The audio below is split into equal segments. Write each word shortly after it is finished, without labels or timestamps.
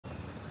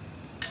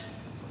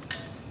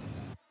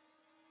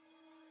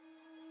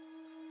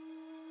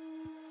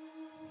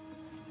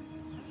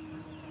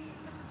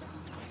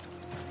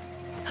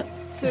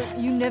So,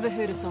 you never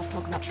heard Asaf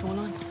talk about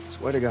Shoreline?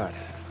 Swear to God.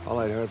 All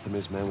I'd heard from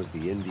this man was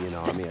the Indian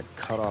army had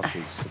cut off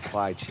his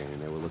supply chain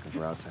and they were looking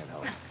for outside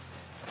help.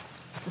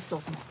 The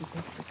thought must be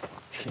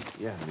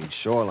desperate. Yeah, I mean,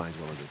 Shoreline's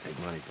willing to take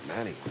money from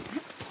anyone.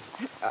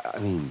 I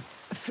mean...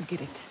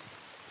 Forget it.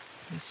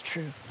 It's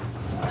true.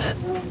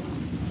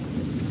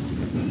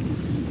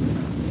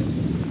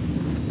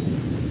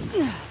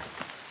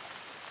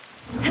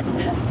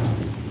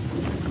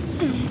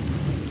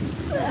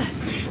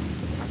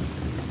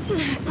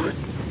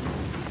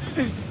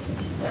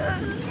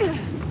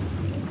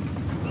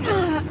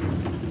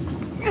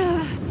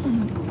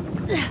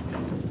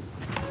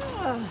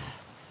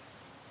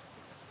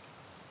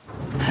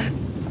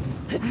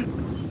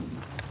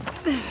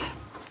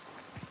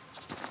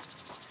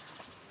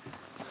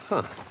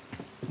 Huh.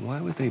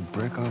 Why would they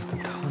brick off the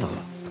tunnel?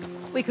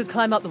 We could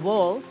climb up the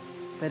wall,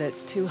 but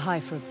it's too high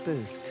for a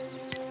boost.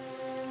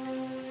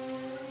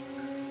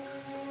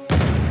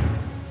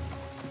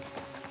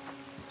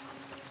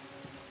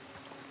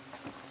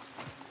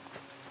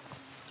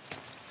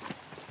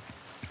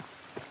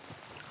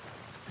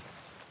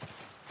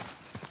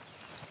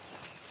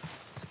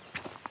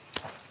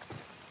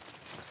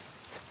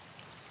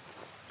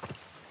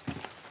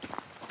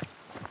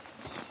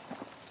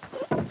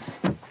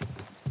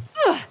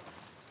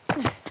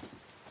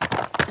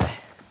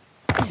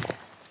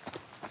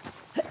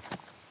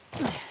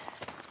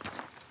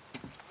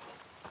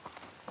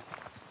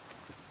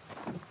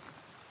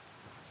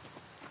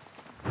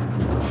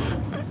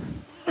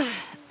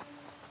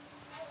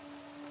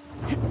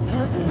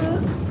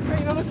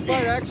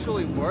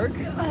 Actually work?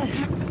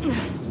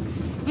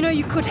 You know,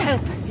 you could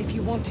help if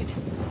you wanted.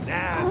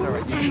 Nah, it's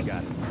alright. You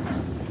got it.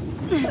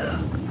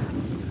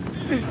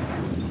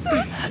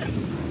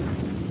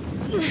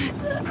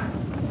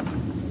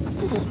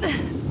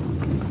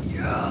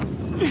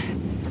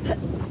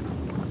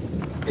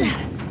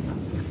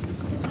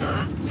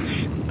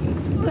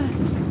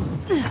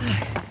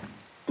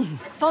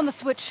 Found the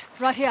switch,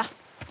 right here.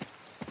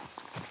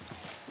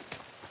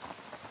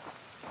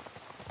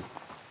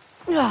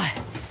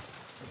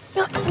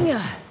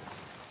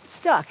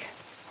 Stuck.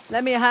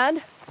 Lend me a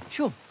hand?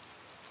 Sure.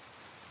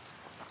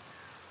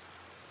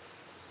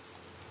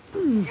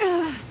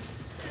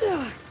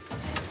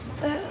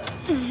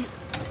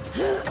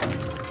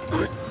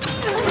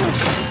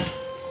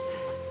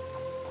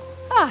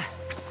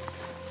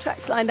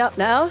 Track's lined up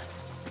now.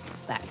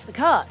 Back to the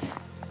cart.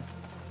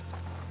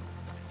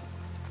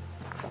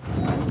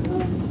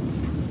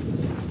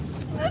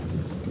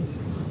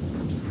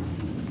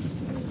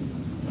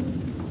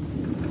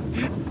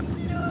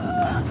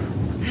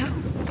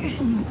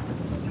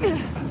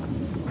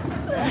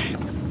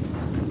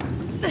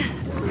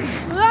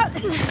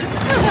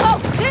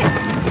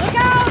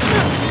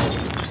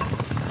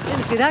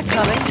 See that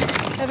coming.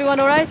 Everyone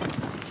all right?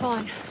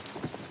 Fine.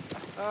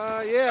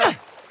 Yeah.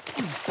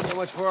 So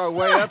much for our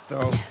way up,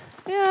 though.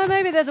 Yeah,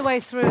 maybe there's a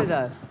way through,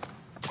 though.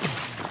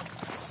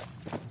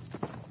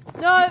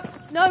 No,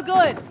 no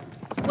good.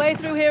 Way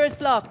through here is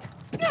blocked.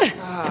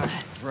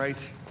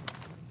 Right.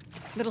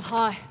 Little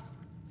high.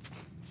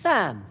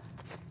 Sam,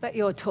 bet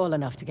you're tall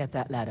enough to get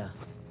that ladder.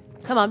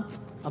 Come on,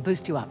 I'll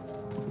boost you up.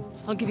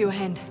 I'll give you a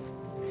hand.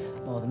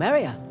 More the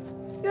merrier.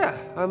 Yeah,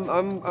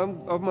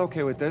 I'm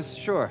okay with this,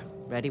 sure.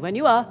 Ready when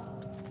you are.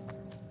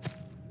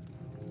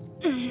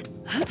 Have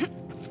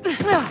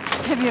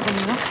you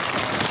ever looked?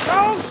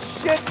 Oh,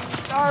 shit!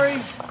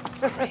 Sorry.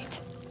 Great.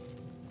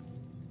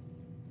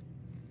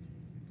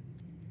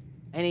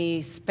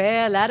 Any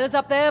spare ladders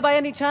up there by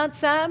any chance,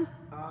 Sam?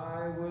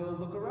 I will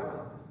look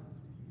around.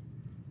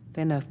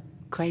 Been a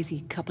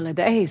crazy couple of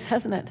days,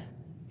 hasn't it?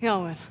 Yeah,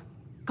 well,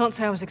 can't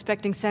say I was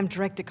expecting Sam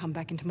Drake to come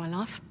back into my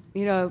life.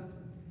 You know,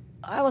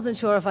 I wasn't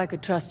sure if I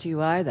could trust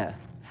you either.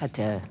 Had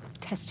to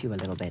test you a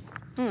little bit.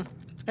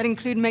 That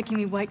include making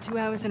me wait 2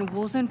 hours in a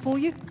war zone for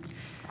you?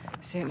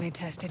 Certainly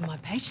tested my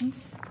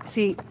patience.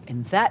 See,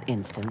 in that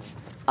instance,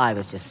 I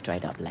was just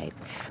straight up late.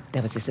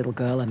 There was this little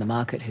girl in the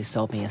market who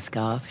sold me a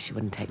scarf. She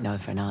wouldn't take no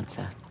for an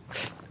answer.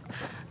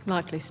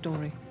 Likely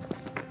story.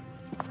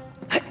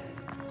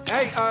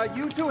 Hey,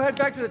 you two head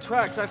back to the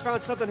tracks. I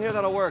found something here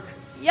that'll work.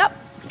 Yep,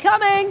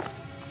 coming!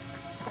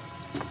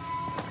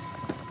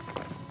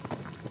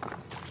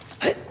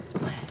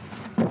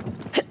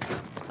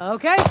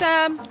 Okay,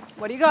 Sam,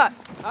 what do you got?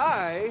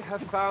 I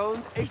have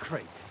found a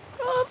crate.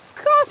 Of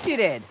course you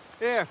did.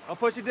 Here, I'll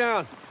push it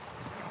down.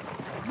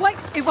 Wait,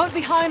 it won't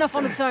be high enough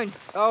on its own.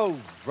 Oh,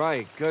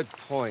 right. Good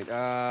point.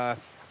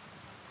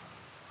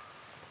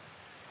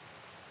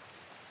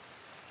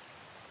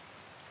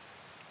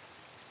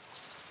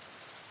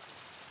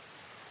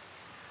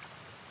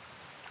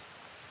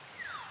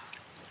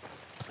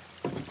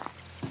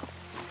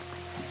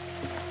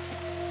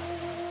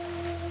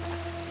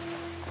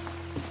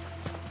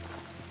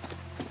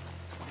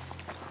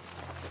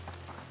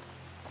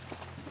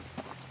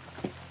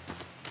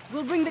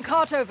 We'll bring the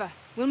cart over.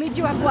 We'll meet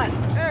you halfway.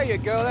 There you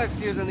go.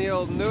 That's using the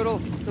old noodle.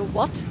 The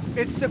what?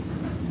 It's the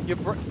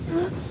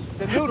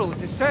noodle.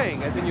 It's a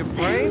saying, as in your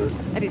brain.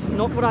 That is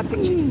not what I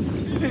pictured.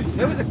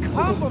 It was a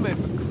compliment,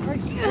 for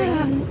Christ's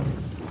sake.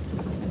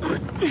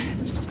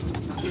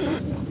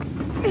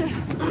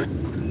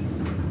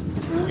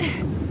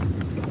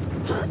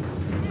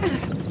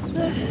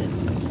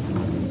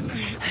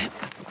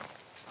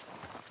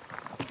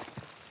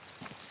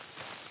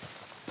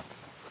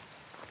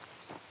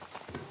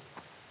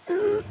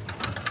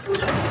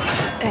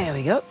 There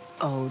we go.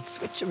 Old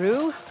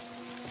switcheroo.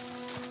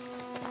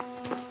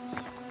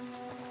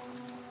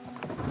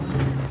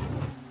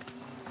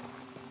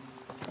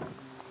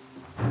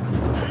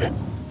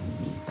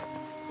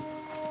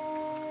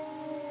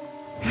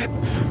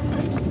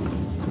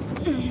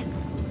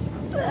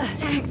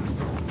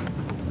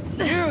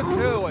 You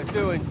two are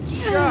doing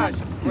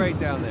just great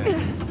down there.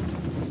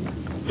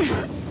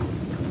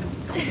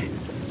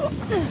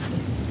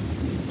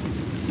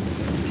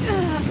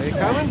 Are you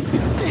coming?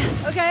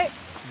 Okay,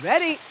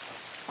 ready.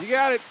 You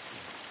got it.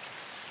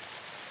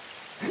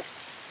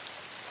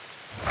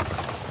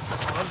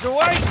 Arms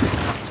away.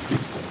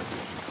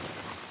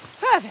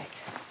 Perfect.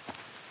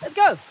 Let's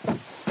go.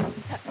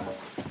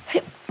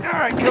 All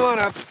right, come on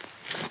up.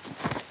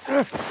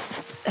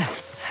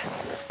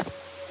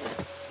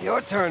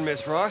 Your turn,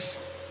 Miss Ross.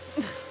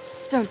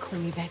 Don't call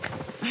me that.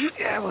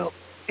 Yeah, well,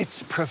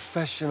 it's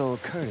professional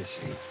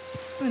courtesy.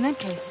 In that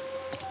case,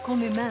 call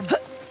me ma'am.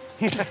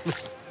 Yeah,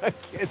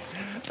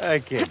 I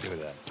can't do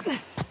that.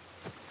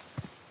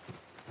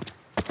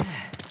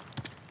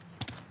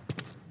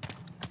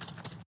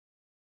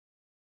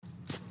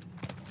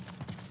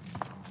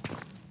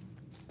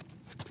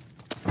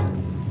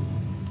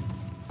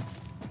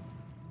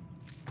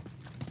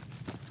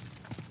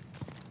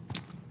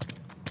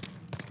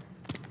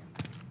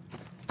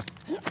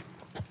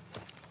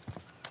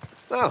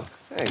 Oh,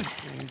 hey,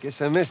 I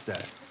guess I missed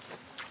that.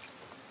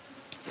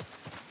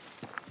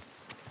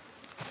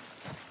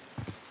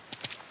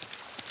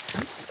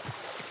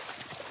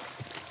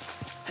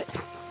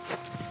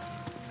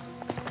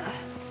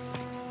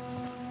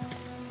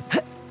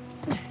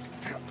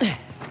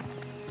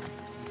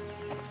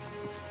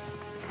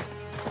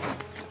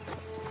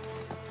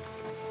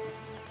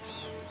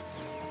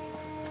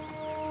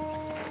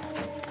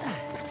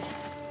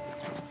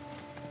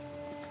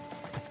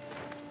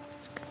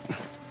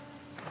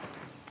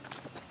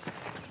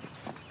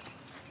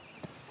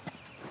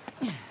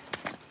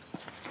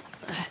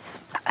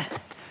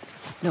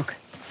 Look,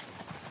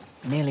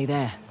 nearly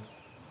there.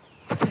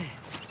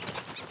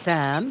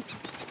 Sam,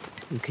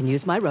 you can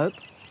use my rope.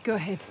 Go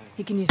ahead.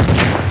 He can use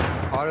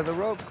it. Part of the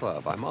rope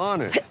club. I'm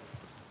honored.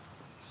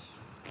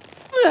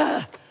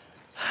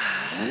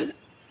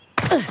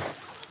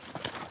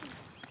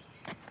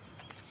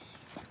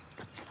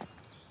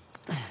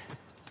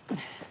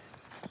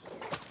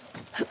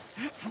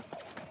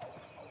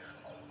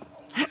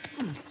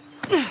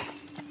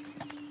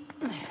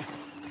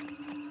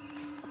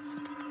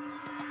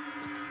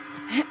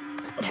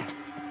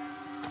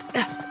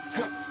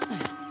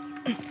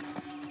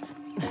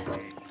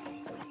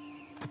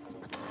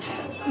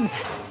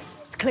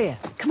 It's clear.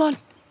 Come on.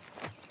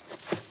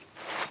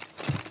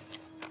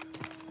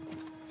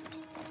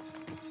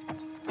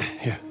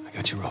 Here, I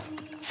got your rope.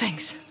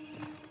 Thanks.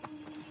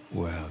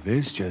 Well,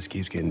 this just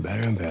keeps getting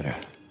better and better.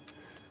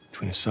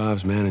 Between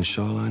Asav's man and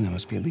Shoreline, there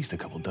must be at least a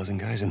couple dozen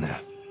guys in there.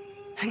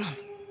 Hang on.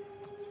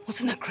 What's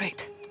in that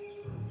crate?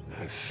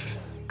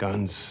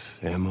 Guns,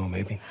 ammo,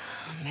 maybe?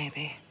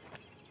 Maybe.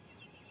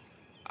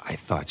 I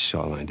thought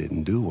Shoreline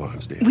didn't do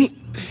arms deals.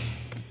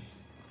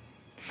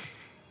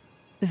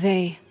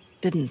 They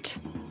didn't.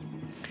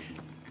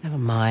 Never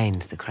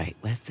mind the crate.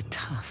 Where's the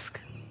tusk?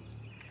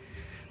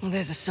 Well,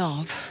 there's a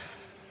salve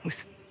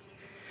with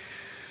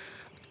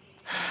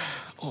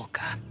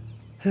Orca.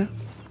 Who?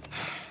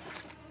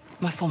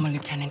 My former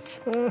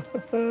lieutenant. I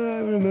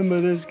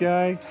remember this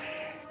guy.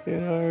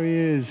 Here he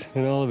is,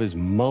 in all of his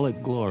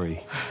mullet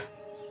glory.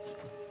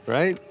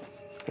 Right?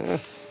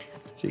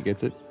 She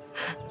gets it.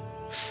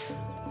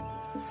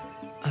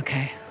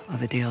 Okay, well,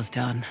 the deal's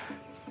done.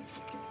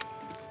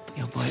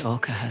 Your boy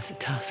Orca has the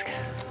tusk.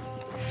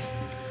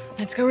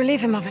 Let's go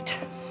relieve him of it.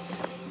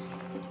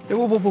 Hey,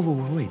 whoa,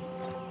 wait.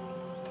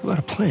 We got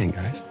a plan,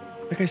 guys.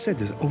 Like I said,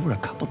 there's over a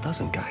couple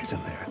dozen guys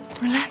in there.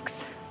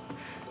 Relax.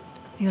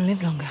 You'll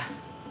live longer.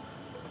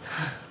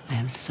 I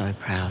am so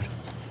proud.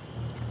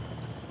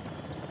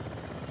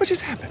 What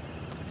just happened?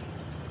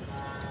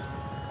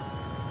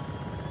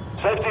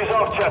 Safety's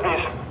off,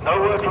 chappies.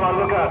 No word from our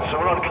lookout, so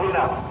we're on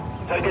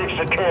clean-up. Take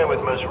extra care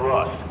with Ms.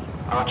 Ross.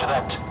 Roger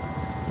that.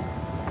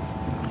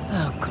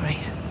 Oh, great.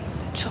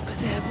 The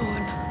chopper's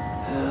airborne.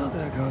 Well,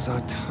 there goes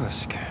our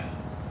tusk.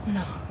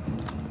 No.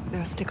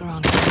 They'll stick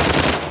around.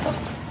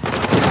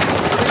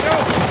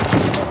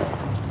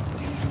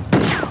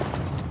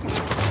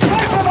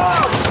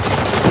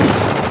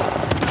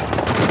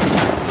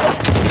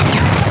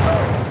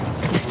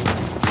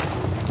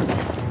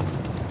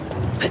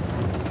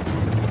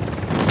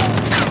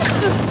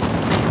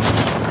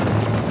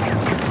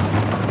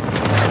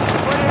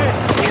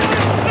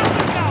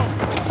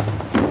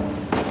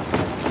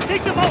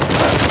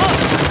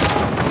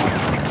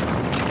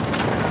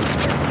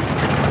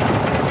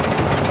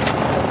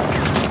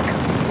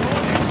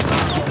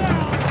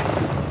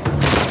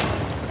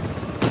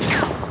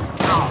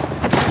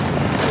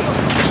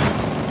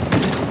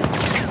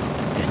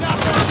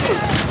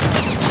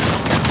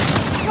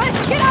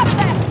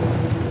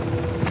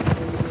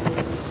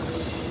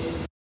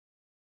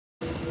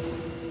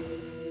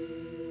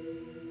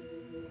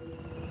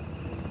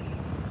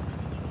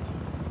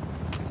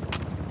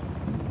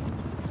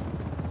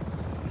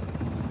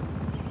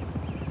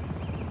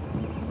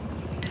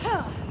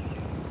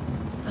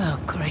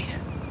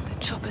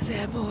 chopper's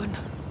airborne.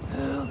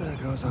 Well, there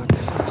goes our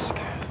task.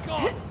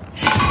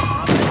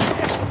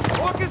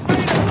 Walker's made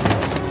it!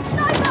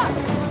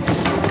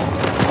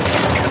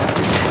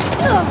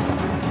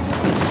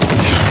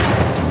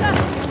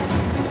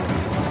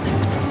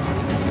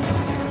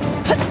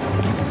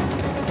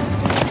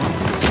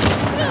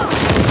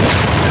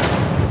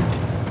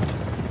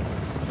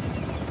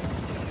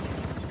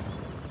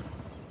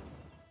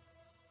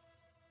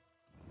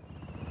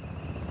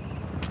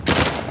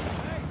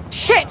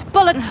 Shit!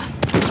 Bullet!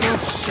 Don't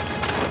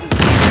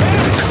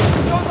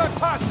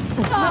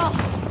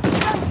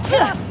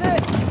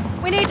touch!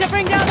 We need to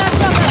bring down that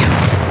chopper!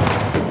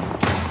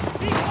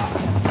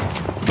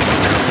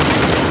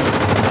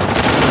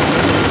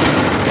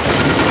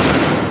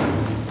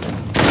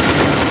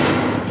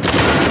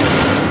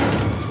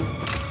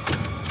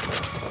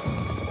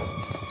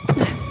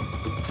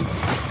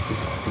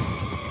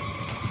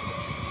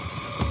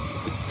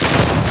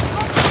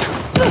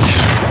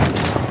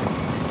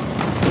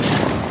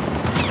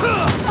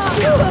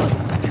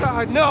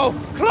 God, no!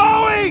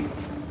 Chloe!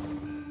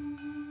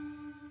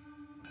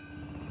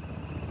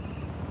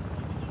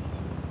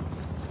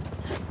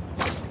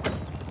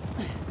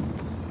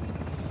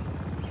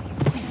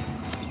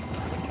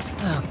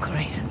 Oh,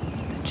 great.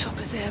 The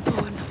chopper's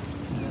airborne.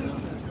 Well,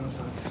 there goes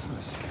our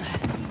task.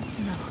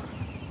 No.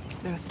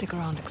 They'll stick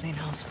around to clean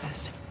house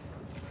first.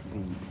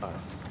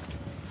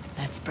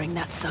 Let's bring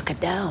that sucker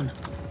down.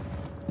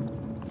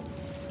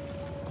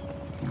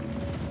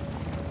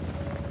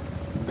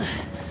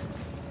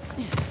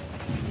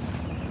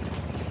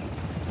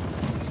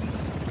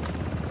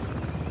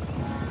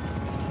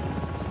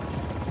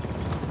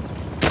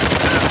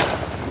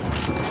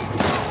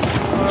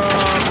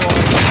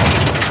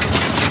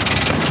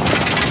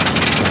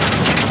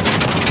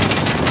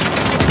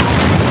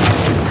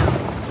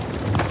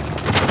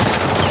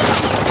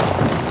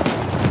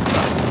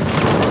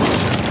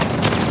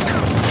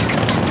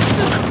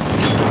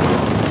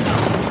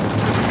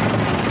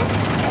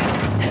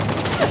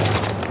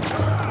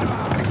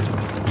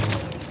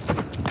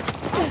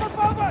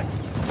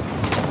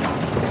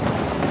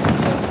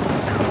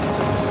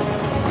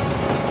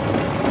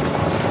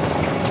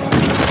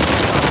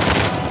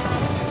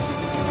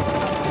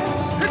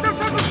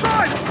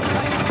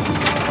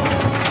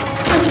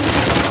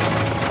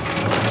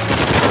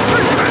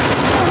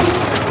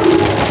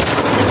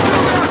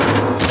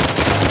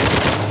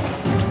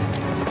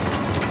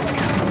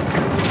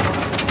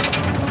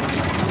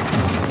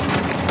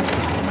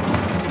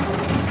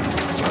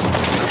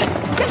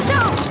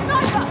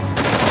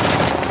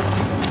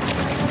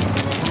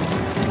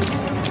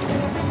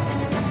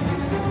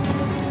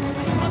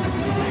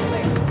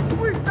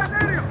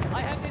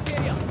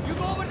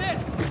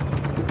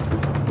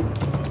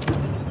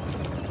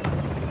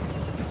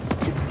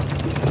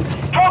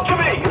 Talk to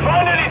me! You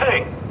find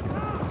anything?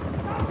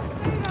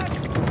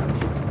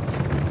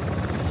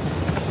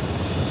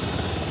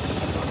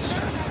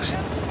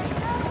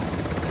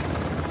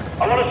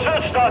 I want a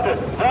search started,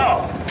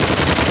 now!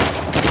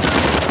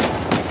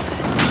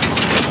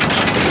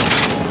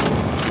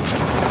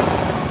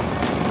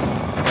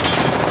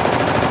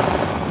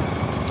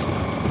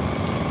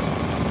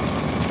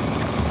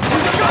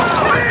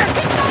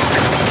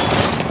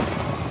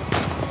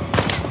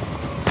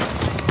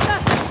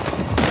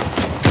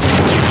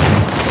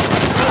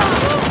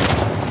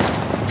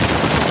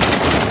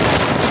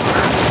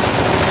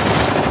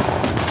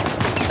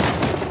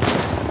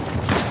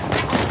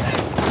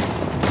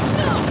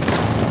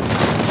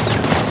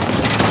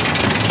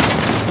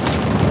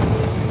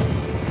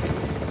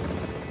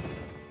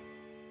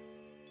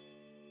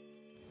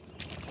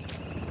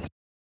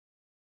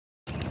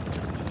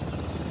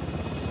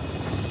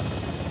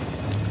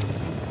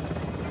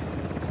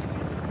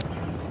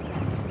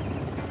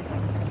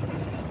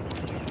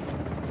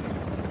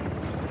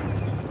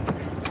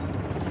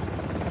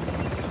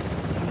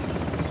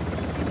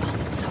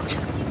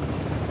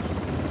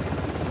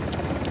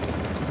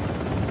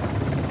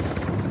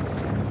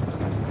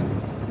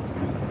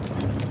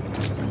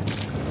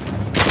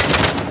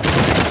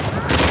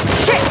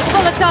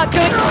 Not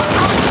good.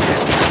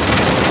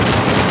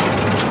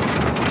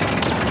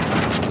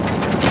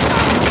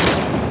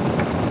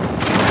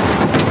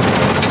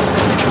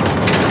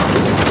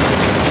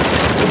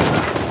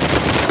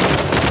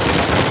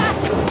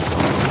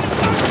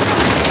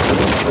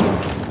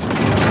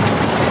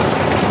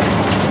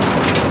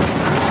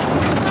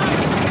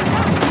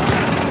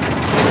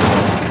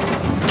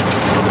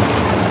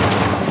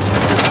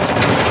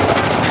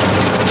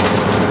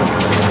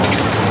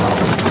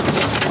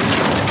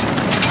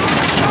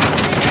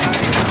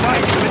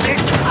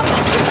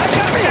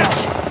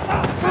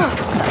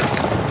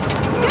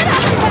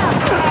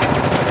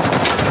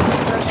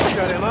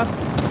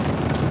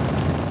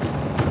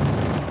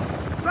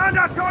 Found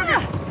our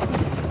target!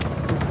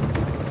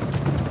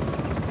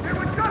 They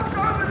were just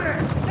over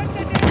there!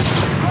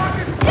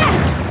 Target!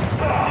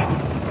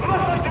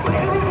 Unless I do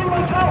anything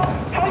myself,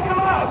 take them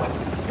out!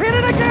 Hit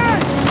it again!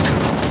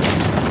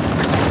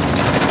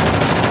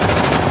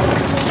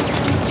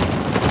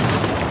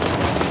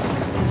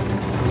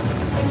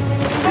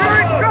 Here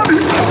it goes!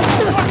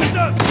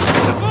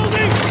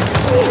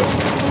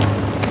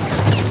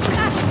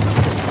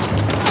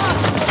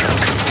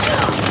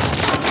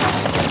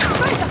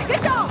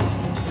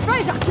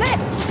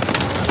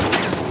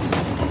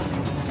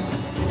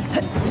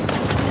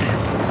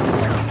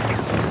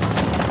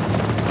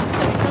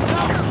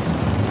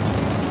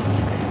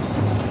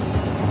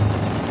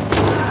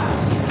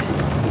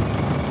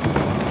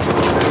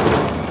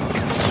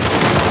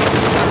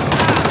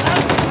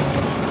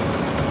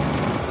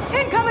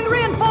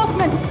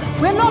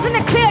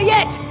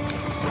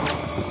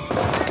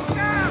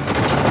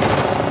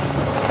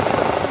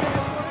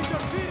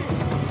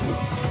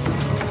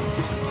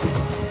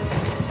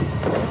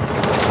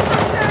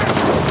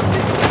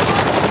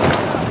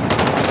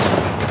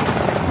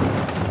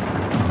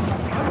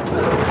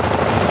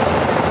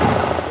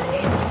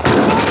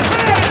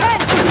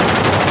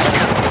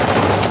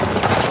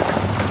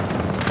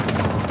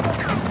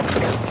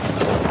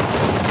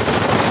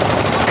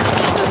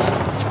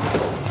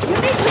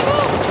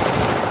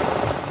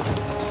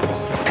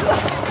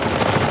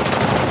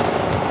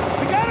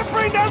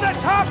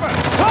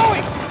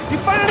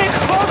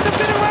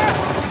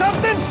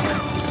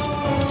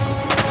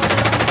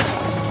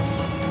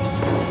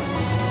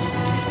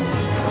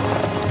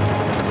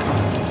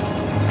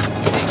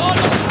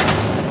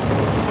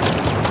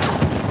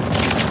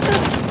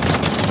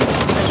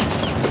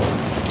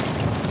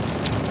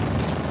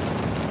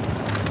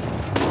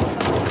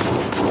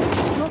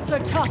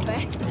 tough,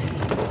 eh?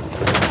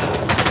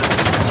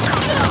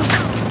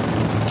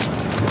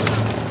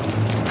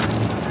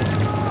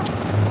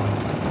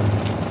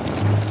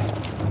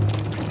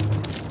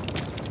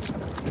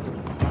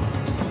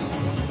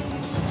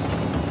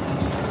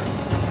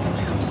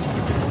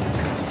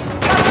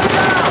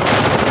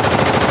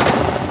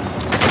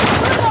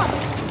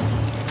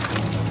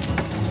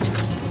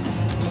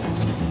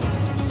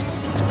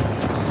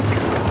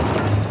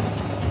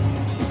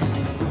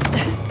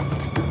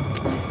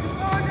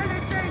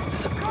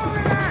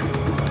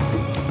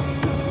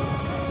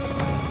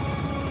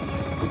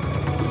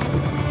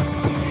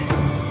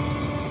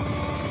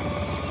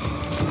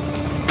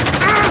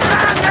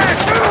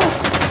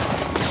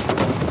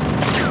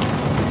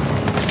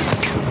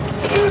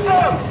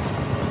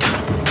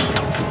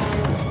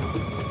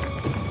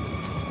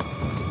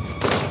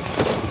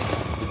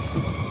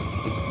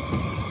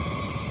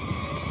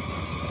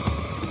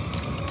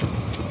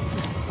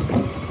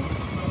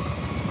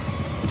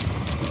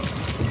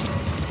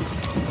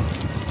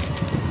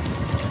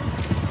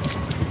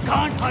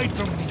 Can't hide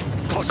from me.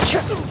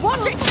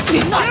 Watch it!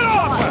 Get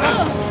off!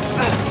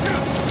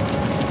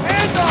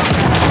 Hands off!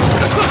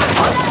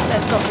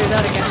 Let's not do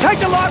that again. Take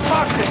the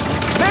lockbox thing!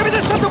 Maybe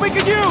there's something we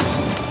could use!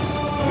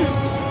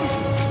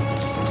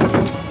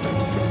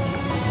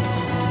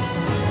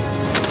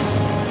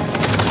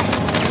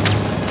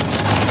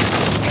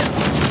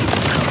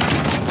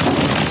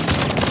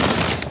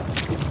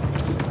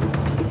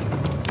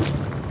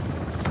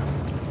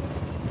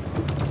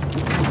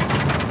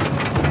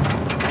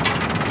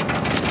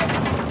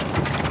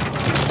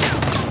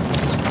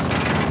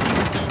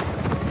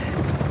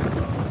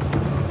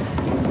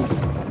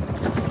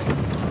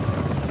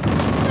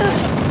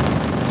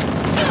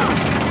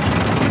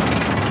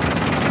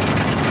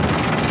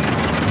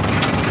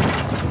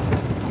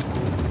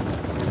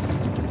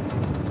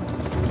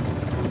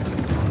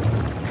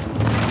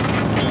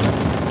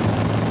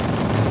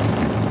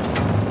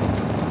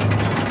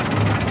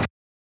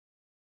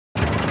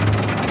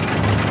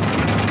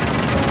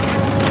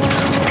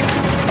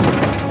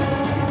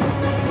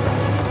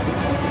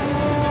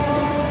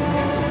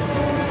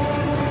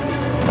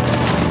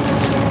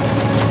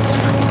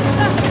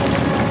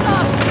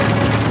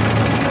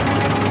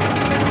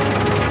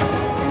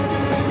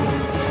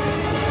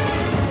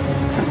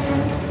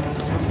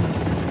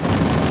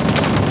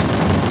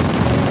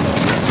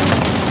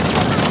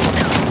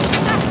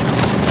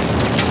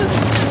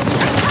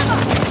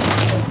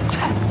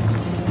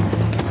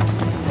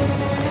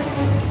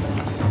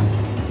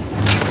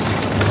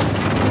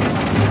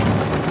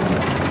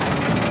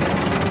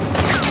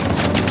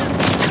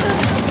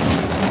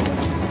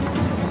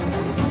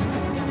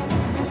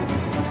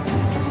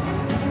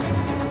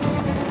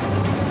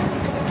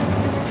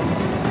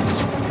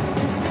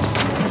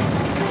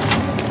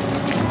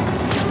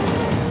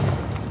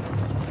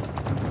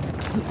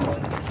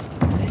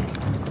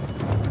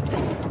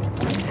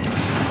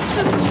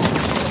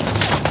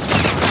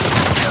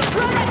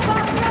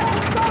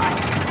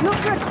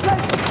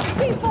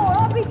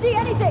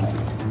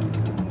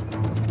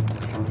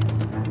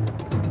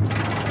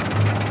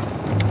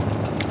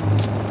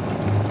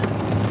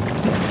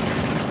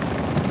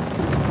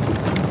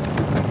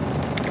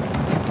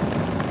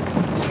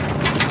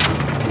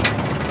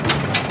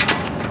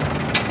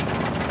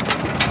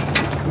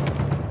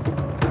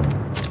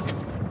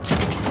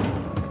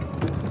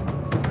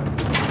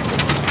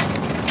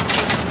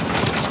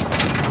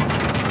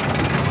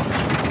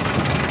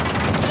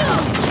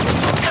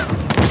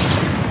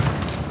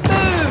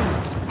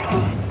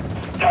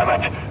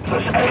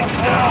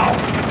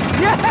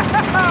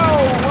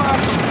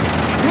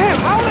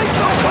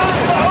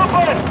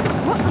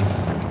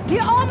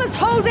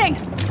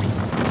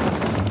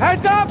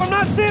 Heads up! I'm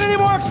not seeing any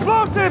more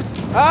explosives!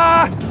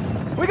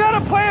 We got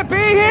a plan B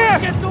here!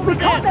 We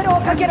can't let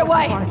Orca get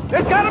away!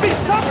 There's gotta be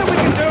something we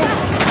can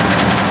do!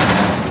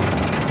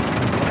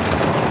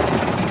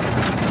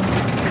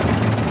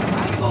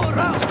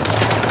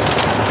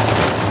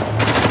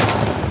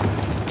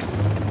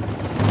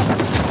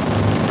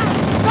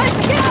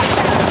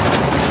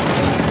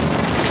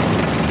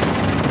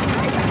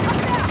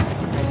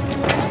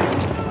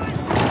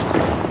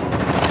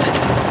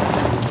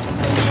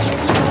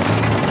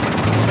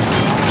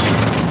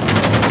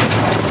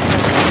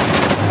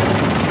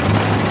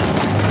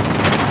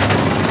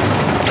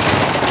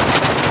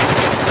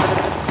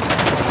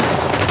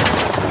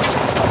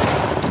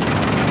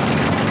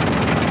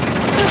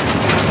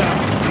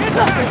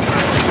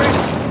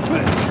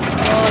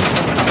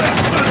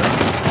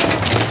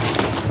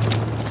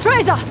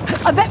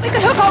 I bet we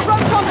could hook our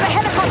ropes onto the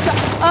helicopter.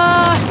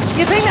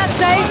 You think that's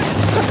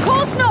safe? Of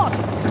course not!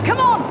 Come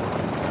on!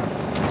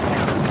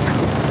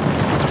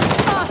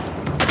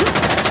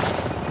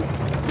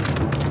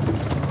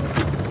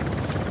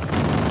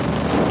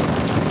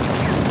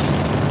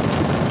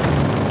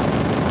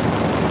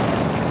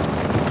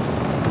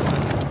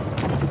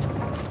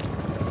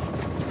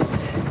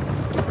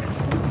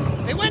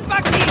 They went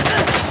back here!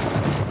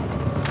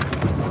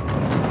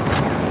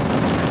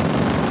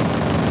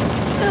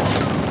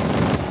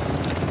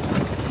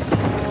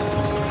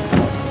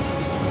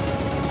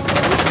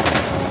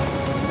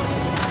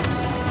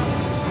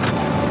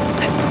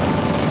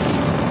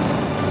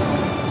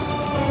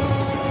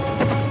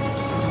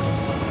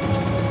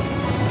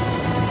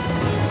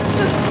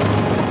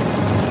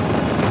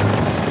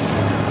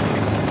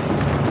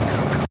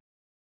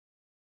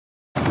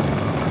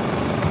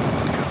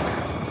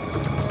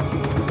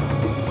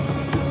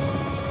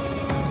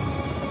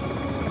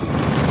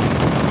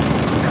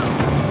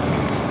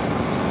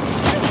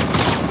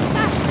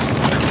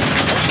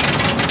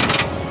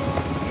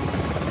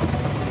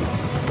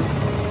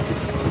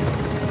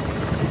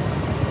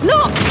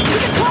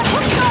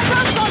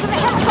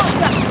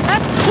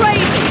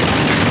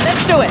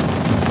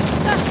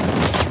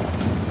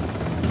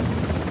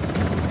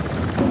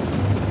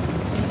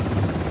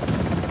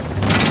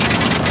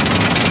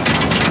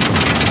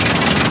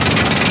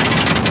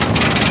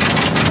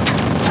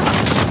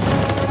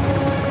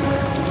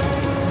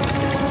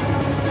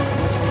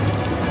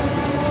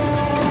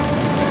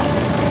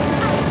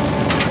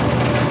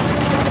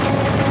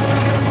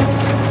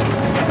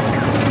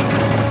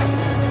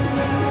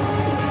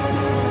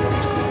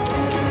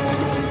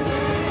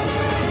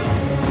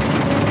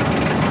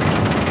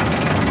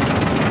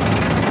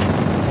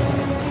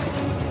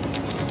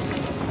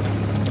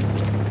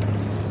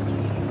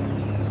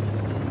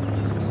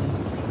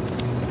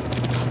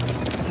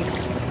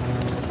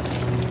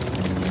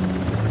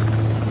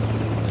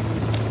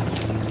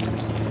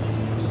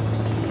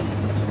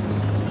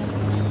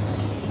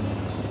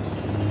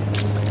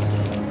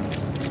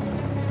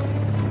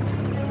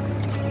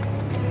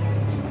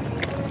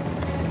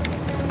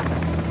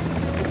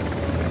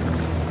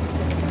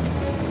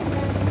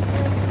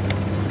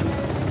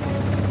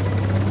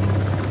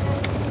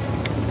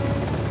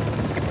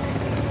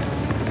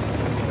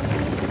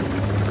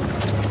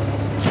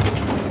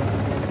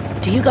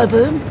 Do you go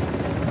boom?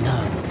 No.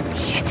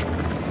 Shit.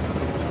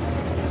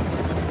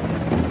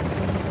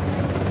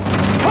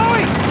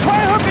 Chloe, try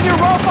hooking your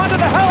rope onto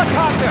the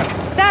helicopter!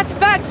 That's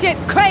batshit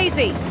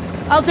crazy!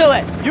 I'll do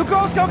it. You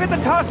girls go get the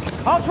tusk.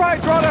 I'll try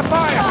and draw their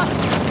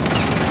fire.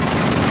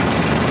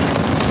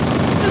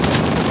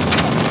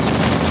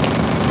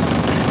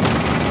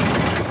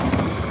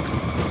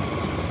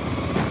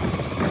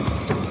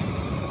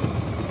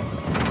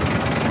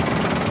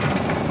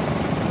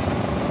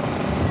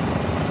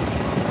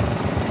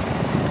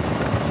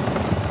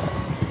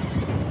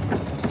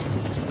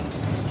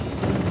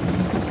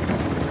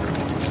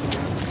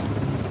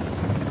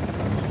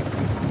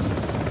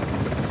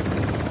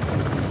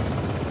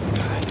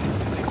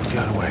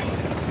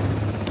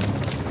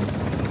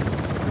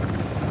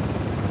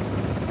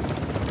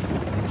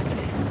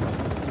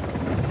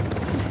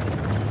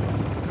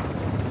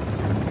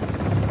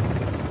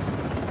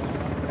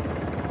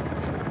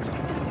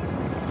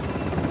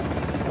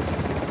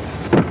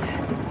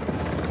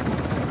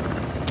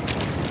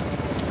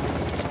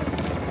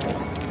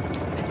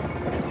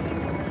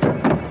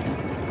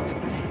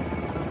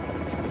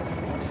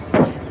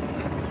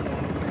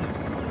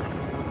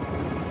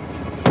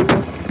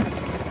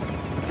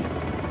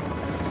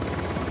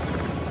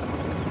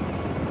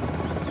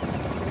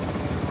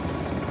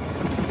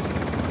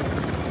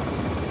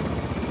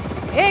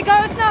 Here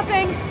goes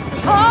nothing.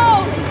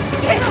 Holy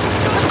shit!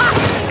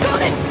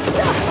 Got it!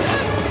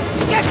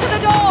 Get to the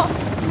door!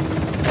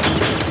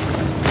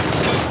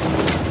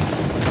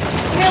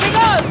 Here we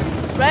go!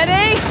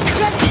 Ready?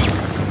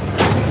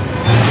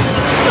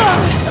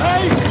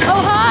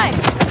 Oh, hi!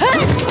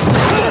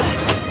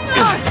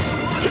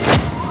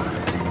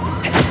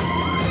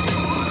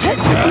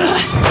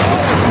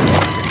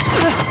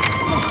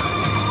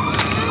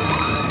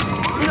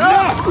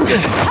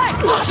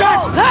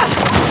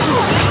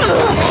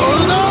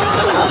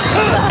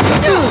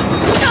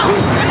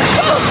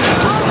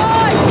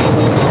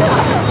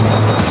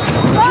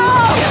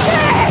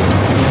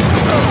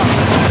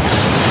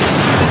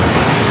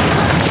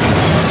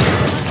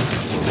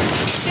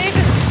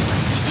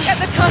 Get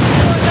the tusk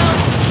going down.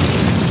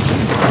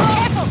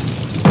 Careful!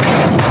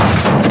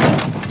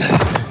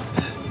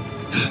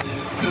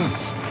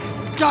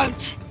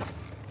 Don't!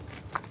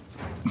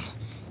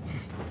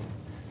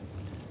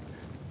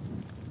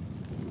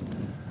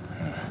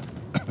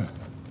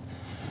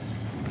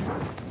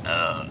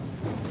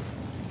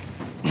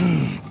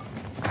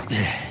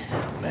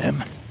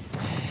 Ma'am?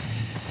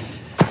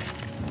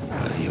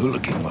 You're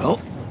looking well.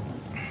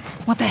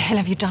 What the hell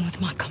have you done with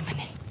my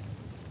company?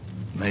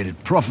 Made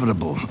it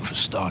profitable, for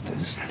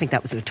starters. I think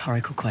that was a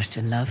rhetorical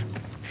question, love.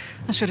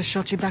 I should have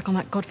shot you back on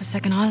that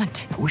godforsaken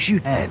island. I wish you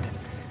had.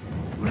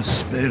 It would have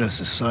spared us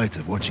the sight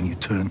of watching you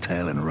turn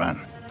tail and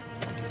run.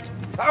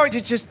 All right,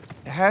 just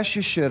hash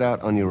your shit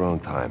out on your own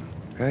time,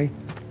 okay?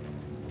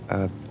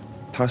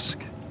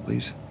 Tusk,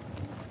 please.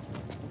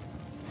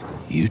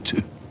 You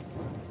two?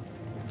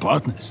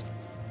 Partners?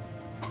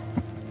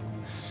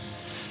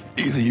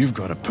 Either you've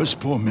got a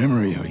piss-poor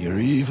memory or you're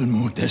even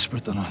more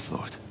desperate than I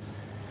thought.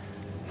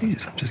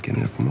 Jeez, I'm just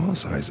getting it from all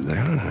sides today,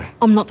 aren't I?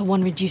 I'm not the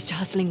one reduced to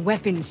hustling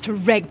weapons to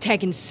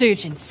ragtag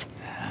insurgents.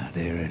 Ah,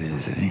 there it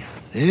is, eh?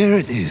 There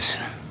it is.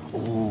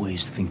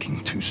 Always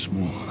thinking too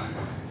small.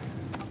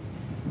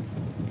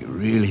 You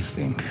really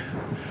think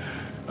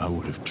I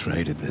would have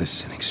traded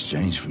this in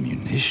exchange for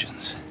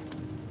munitions?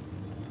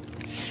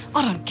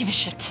 I don't give a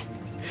shit.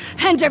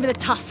 Hand over the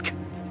tusk.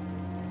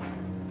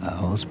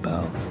 Pals,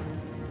 pals.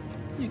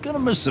 You're gonna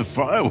miss the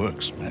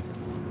fireworks, man.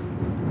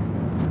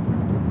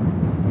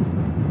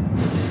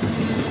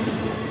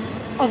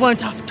 I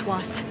won't ask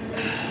twice.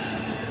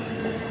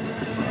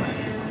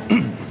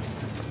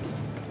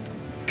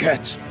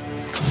 Cats.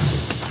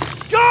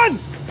 Gun!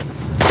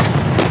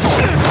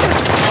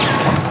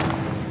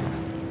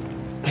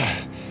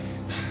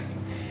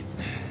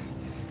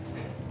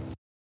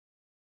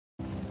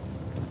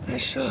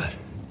 Nice shot.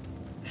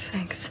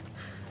 Thanks.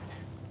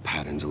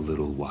 Pattern's a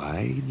little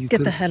wide. You Get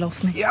could... the hell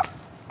off me. Yep.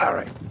 All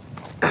right.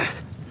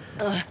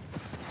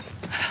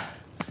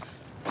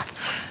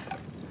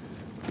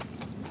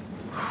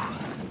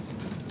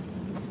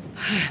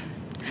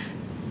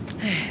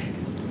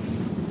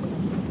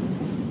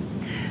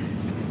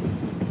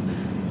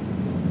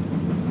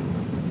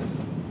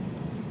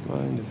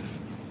 Mind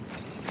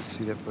if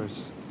see that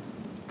first?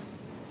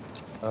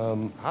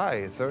 Hi.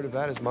 A third of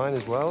that is mine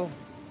as well.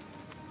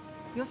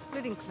 You're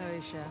splitting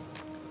closure.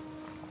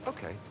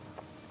 Okay.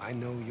 I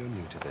know you're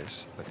new to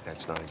this, but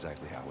that's not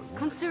exactly how it works.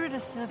 Consider it a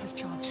service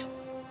charge.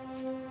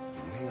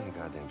 Hang on a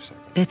goddamn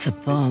second. It's a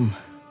bomb.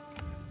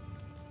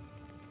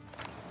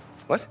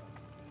 What?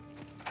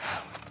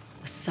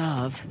 A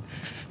Sav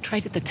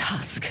traded the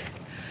tusk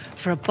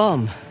for a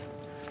bomb.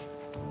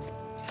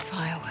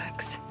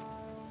 Fireworks.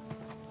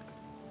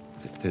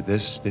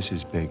 This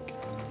is big.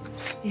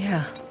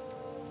 Yeah.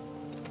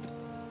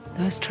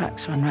 Those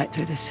tracks run right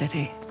through the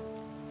city.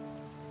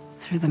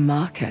 Through the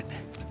market.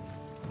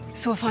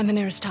 So we'll find the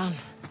nearest town.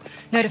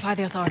 Notify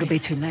the authorities. It'll be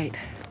too late.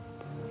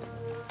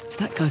 If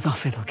that goes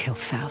off, it'll kill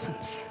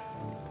thousands.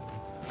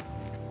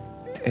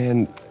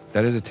 And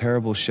that is a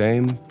terrible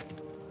shame.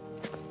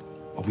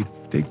 But we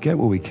did get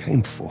what we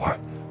came for.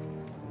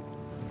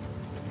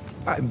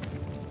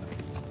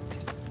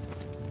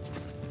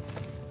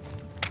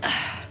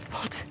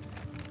 What?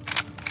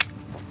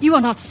 You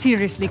are not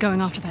seriously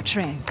going after that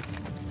train.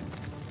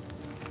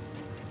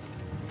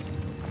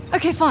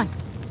 Okay, fine.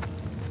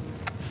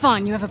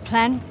 Fine, you have a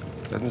plan?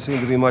 Doesn't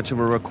seem to be much of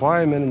a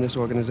requirement in this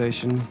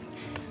organization.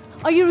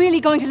 Are you really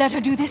going to let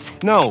her do this?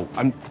 No,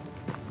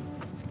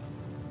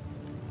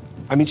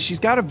 I mean, she's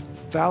got a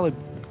valid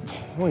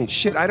point.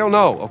 Shit, I don't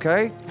know,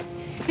 okay?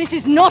 This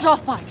is not our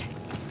fight.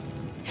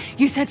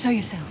 You said so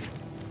yourself.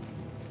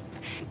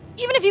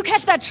 Even if you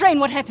catch that train,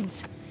 what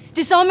happens?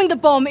 Disarming the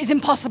bomb is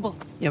impossible.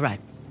 You're right.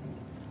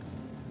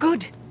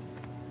 Good.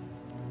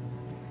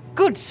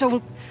 Good,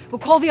 so we'll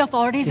call the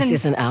authorities This and...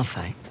 isn't our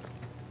fight.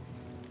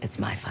 It's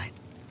my fight.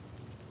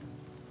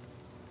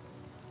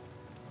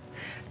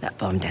 That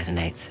bomb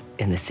detonates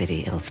in the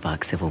city. It'll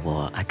spark civil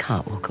war. I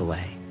can't walk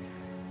away.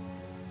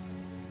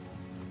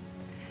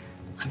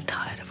 I'm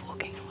tired of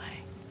walking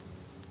away.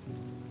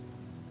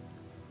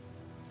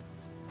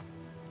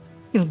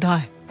 You'll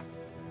die.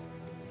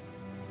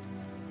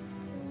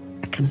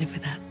 I can live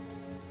with that.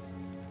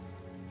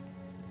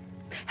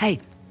 Hey.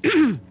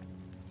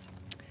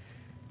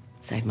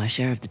 Save my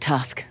share of the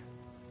task,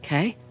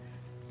 okay?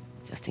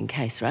 Just in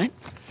case, right?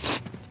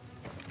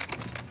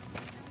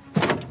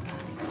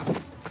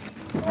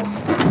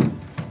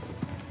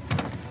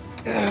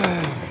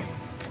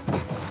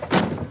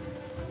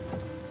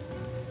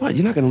 What,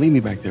 you're not gonna leave me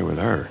back there with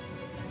her?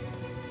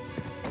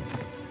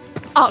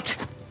 Out!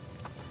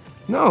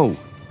 No.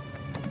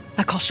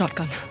 I call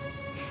shotgun.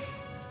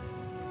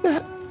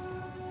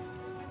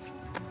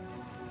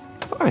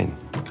 Fine.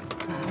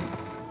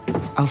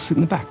 I'll sit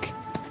in the back.